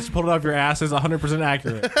the evidence you pulled it off your ass is 100%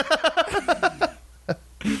 accurate.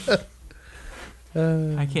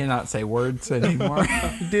 I cannot say words anymore.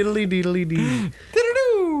 Diddly diddly dee.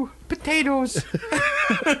 Diddle-doo! Potatoes.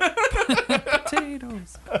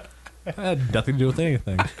 Potatoes. That had nothing to do with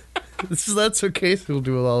anything. That's what Casey will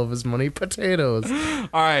do with all of his money. Potatoes.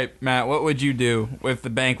 All right, Matt. What would you do if the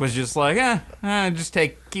bank was just like, just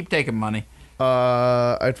keep taking money?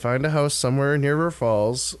 I'd find a house somewhere near River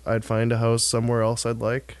Falls. I'd find a house somewhere else I'd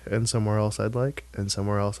like, and somewhere else I'd like, and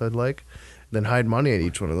somewhere else I'd like. Then hide money at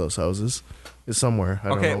each one of those houses. Is somewhere. I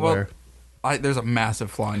don't know where. There's a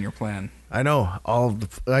massive flaw in your plan. I know.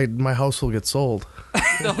 My house will get sold.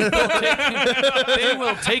 They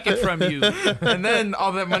will take it from you. And then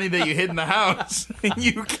all that money that you hid in the house,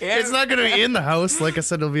 you can't. It's not going to be in the house. Like I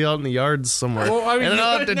said, it'll be out in the yards somewhere. Well, I mean, and then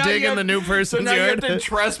I'll have to now dig you in the new So person's now you have yard. to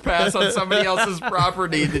trespass on somebody else's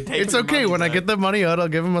property to take. It's the okay. money When I back. get the money out, I'll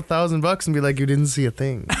give him $1,000 and be like, "You didn't see a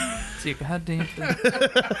thing." See a goddamn thing.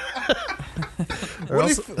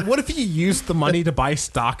 What if you used the money to buy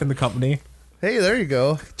stock in the company? Hey, there you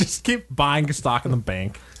go. Just keep buying stock in the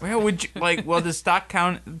bank. Well, would you does stock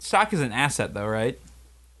count? Stock is an asset, though, right?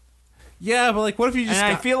 Yeah, but what if you just?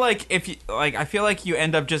 And I feel like you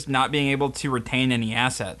end up just not being able to retain any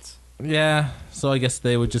assets. Yeah, so I guess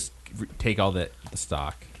they would just take all the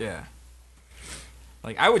stock. Yeah.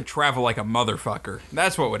 I would travel like a motherfucker.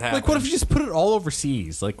 That's what would happen. What if you just put it all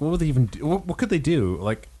overseas? What would they even do? What could they do?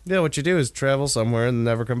 Yeah, what you do is travel somewhere and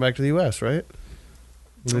never come back to the U.S., right?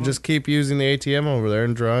 You just keep using the ATM over there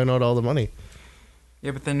and drawing out all the money. Yeah,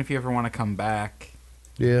 but then if you ever want to come back,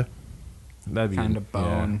 Yeah. that'd be kind of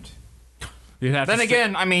boned. You'd have Then to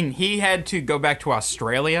again, I mean, he had to go back to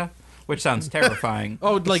Australia, which sounds terrifying.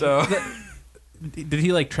 did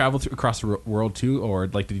he travel across the world too, or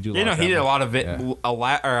did he do? He did a lot of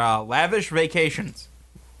lavish vacations.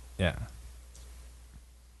 Yeah.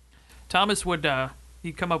 Thomas would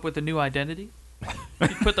he'd come up with a new identity.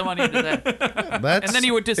 He'd put the money into that. That's And then he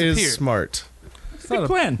would disappear. is smart. Good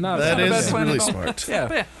plan. That a bad is plan really at all. smart.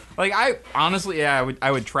 Yeah. I honestly, I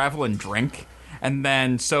would travel and drink, and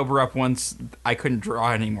then sober up once I couldn't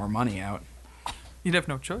draw any more money out. You'd have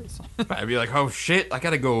no choice. I'd be like, oh shit, I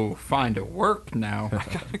gotta go find a work now.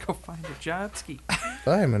 Gotta go find a job ski.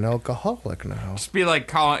 I'm an alcoholic now. Just be like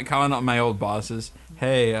calling up my old bosses.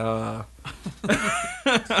 Hey,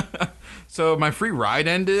 so my free ride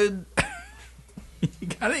ended. You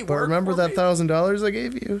got any But work remember for that me? $1,000 I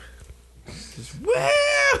gave you? Woo!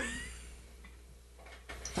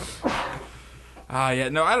 Yeah,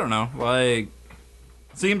 no, I don't know.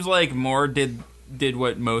 Seems like Moore did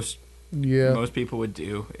what most people would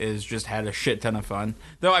do, is just had a shit ton of fun.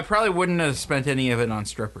 Though I probably wouldn't have spent any of it on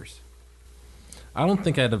strippers. I don't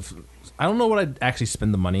think I'd have. I don't know what I'd actually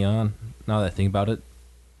spend the money on. Now that I think about it,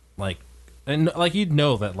 you'd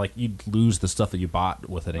know that you'd lose the stuff that you bought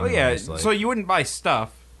with it. Oh Anyways. yeah, so you wouldn't buy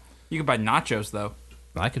stuff. You could buy nachos though.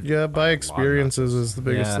 I could. Yeah, buy buy a experiences is the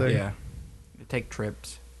biggest Yeah. thing. Yeah, take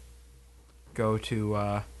trips. Go to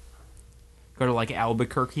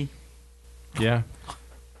Albuquerque. Yeah.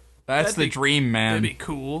 That's the dream, man. That'd be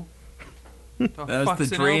cool. That's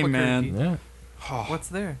the dream, man. Yeah. What's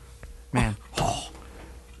there? Man,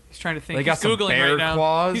 He's trying to think. they got He's some Googling bear right now.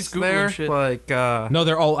 claws He's Googling there. shit. No,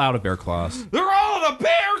 they're all out of bear claws. They're all the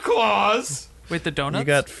bear claws. Wait, the donuts? You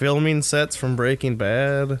got filming sets from Breaking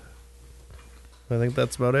Bad. I think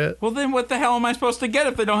that's about it. Well, then what the hell am I supposed to get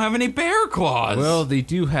if they don't have any bear claws? Well, they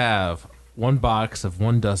do have one box of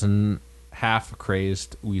 12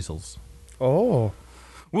 half-crazed weasels. Oh.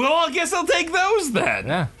 well, I guess I'll take those then.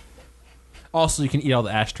 Yeah. Also, you can eat all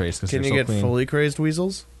the ashtrays because Can they're you so get clean. fully crazed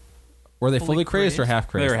weasels? Were they fully fully crazed or crazed? half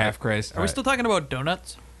crazed? They were half crazed. Are we still talking about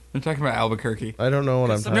donuts? I'm talking about Albuquerque. I don't know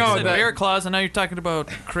what I'm Somebody talking said that- bear claws, and now you're talking about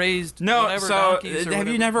crazed No, whatever so donkeys or have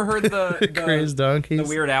whatever. you never heard the Crazed donkeys? the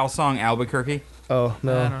Weird Al song Albuquerque? Oh, I don't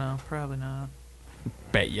no. know. Probably not.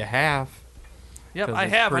 Bet you have. Yep, 'Cause I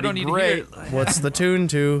it's have. I pretty don't need great. to hear it. What's the tune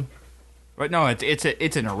to? But no, it's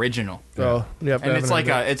an original, Oh, you have to and have it's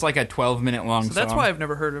an like a 12-minute long So that's song. why I've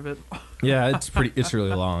never heard of it. Yeah, it's really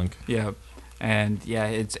long. Yeah, And yeah,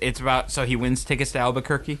 it's about, so he wins tickets to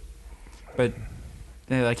Albuquerque, but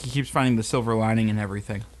like he keeps finding the silver lining and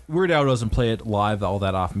everything. Weird Al doesn't play it live all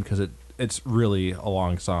that often because it's really a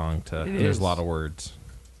long song. There's a lot of words.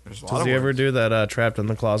 There's a lot Does of he ever words. do that Trapped in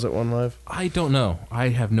the Closet one live? I don't know. I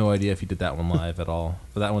have no idea if he did that one live at all.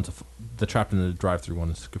 But that one's the Trapped in the Drive-Thru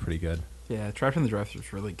one is pretty good. Yeah, Trapped in the Drive-Thru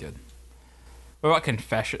is really good. What about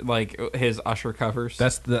Confession? Like his Usher covers?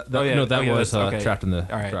 That's the Oh, yeah. that Oh, yeah, was that's- okay. Trapped in the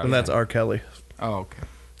All right. Drive-Thru. And that's R. Kelly. Oh, okay.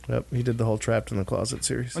 Yep, he did the whole Trapped in the Closet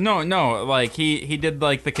series. No, like he did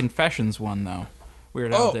like the Confessions one though.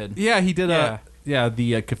 Weird Al did. Yeah, he did Yeah.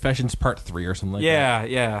 the Confessions Part 3 or something like that.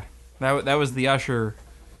 Yeah. That was the Usher.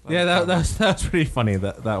 Yeah, that was pretty funny.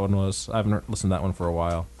 That one was. I haven't listened to that one for a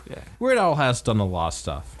while. Yeah. Weird Al has done a lot of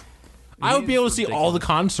stuff. I would be able to see all the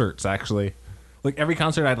concerts actually. Like every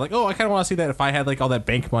concert, I'd like. Oh, I kind of want to see that if I had like all that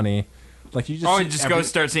bank money. Like you just. Go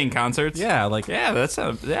start seeing concerts. Yeah, like Yeah, that's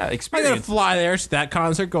I gotta experience. fly there, see that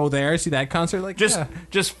concert, go there, see that concert. Like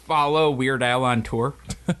Just follow Weird Al on tour.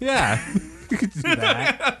 yeah. You could do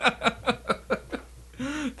that.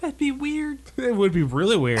 That'd be weird. It would be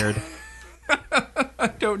really weird. I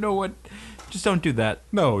don't know what. Just don't do that.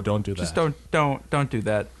 No, don't do that. Just don't do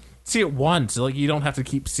that. see it once. Like you don't have to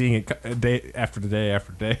keep seeing it day after day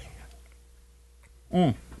after day.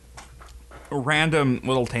 A random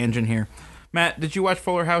little tangent here. Matt, did you watch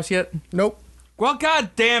Fuller House yet? Nope. Well,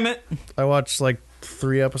 god damn it. I watched like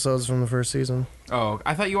 3 episodes from the first season. Oh,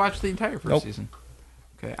 I thought you watched the entire first Nope. season.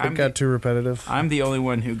 Okay, It got too repetitive. I'm the only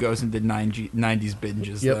one who goes and did 90s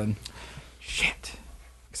binges Yep. then. Shit.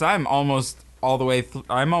 Because I'm almost all the way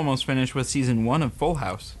I'm almost finished with season 1 of Full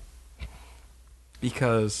House.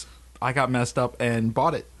 Because I got messed up and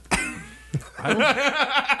bought it.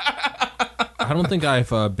 I don't think I've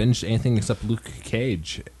binged anything except Luke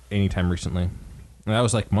Cage anytime recently. And that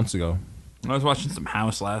was like months ago. I was watching some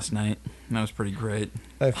House last night. And that was pretty great.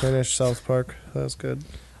 I finished South Park. That was good.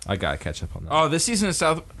 I gotta catch up on that. Oh, this season of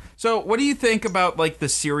South. So, what do you think about like the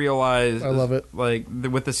serialized? I love it. Like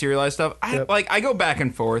with the serialized stuff. Yep. I go back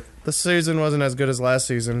and forth. The season wasn't as good as last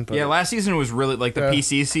season, but Yeah, last season was really like the Yeah.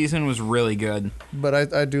 PC season was really good. but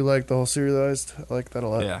I do like the whole serialized. I like that a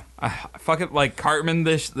lot. Yeah, I fucking like Cartman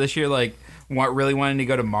this year. Like, really wanting to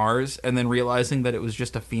go to Mars, and then realizing that it was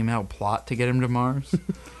just a female plot to get him to Mars.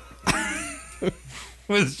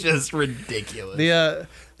 Was just ridiculous.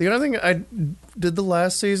 The other thing I did the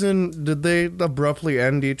last season, did they abruptly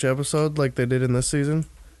end each episode like they did in this season?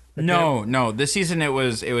 No. This season it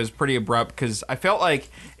was pretty abrupt because I felt like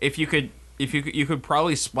if you could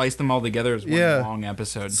probably splice them all together as one long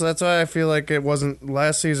episode. So that's why I feel like it wasn't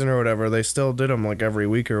last season or whatever. They still did them like every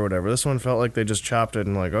week or whatever. This one felt like they just chopped it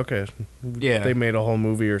and like, okay, Yeah. they made a whole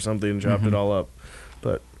movie or something and chopped it all up.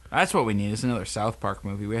 But That's what we need is another South Park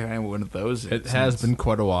movie. We haven't had one of those. It has been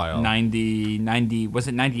quite a while. 90, was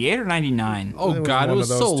it 98 or 99? Oh It was God, it one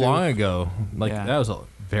was of so those two. long ago. Like Yeah. that was a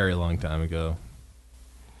very long time ago.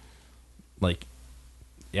 Like,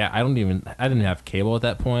 yeah, I didn't have cable at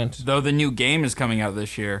that point. Though the new game is coming out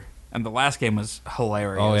this year, and the last game was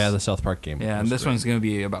hilarious. Oh yeah, the South Park game. yeah, and was this great. one's going to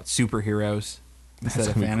be about superheroes instead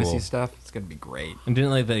of gonna be fantasy cool. stuff. It's going to be great. And didn't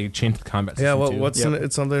like they changed the combat yeah, system too? what's Yep. in it?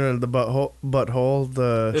 It's something in the butthole,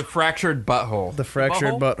 The the fractured butthole.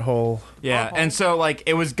 fractured butthole. Yeah, and so like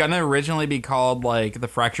it was gonna originally be called like the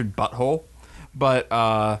fractured butthole, but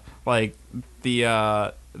like the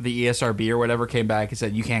ESRB or whatever came back and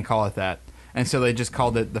said you can't call it that, and so they just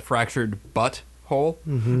called it the fractured butt hole.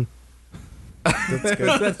 That's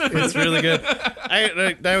good. It's really good.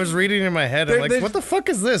 I was reading in my head. I'm like, what the fuck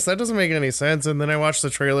is this? That doesn't make any sense. And then I watched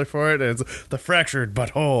the trailer for it, and it's the fractured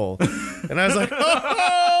butthole. And I was like,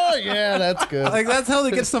 oh yeah, that's good. Like that's how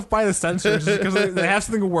they get stuff by the censors because they have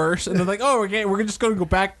something worse and they're like, oh, we're just going to go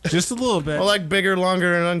back just a little bit. Well, like bigger,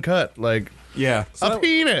 longer, and uncut, like Yeah. a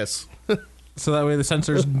penis. So that way the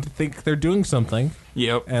censors think they're doing something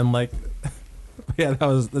Yep. and like, yeah,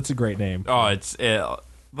 that's a great name. Oh, it's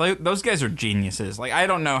like, those guys are geniuses. Like I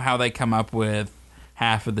don't know how they come up with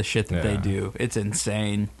half of the shit that they Yeah. do. It's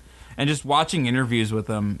insane. And just watching interviews with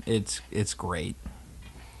them, it's great.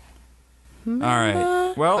 All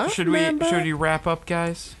right. Well, should we wrap up,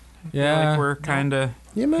 guys? I feel Yeah. like we're kind of.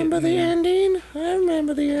 You remember the ending? I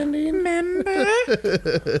remember the ending.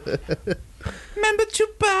 Remember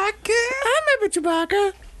Chewbacca? I remember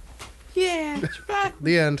Chewbacca. Yeah, Chewbacca.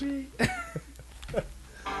 The end.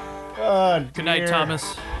 Good night,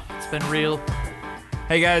 Thomas. It's been real.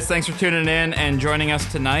 Hey guys, thanks for tuning in and joining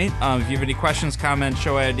us tonight. If you have any questions, comments,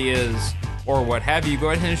 show ideas, or what have you, go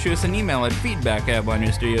ahead and shoot us an email at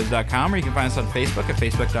feedback@blindnewstudios.com, or you can find us on Facebook at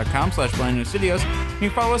facebook.com/blindnewstudios. You can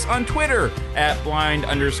follow us on Twitter at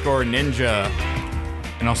blind_ninja.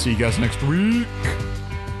 and I'll see you guys next week.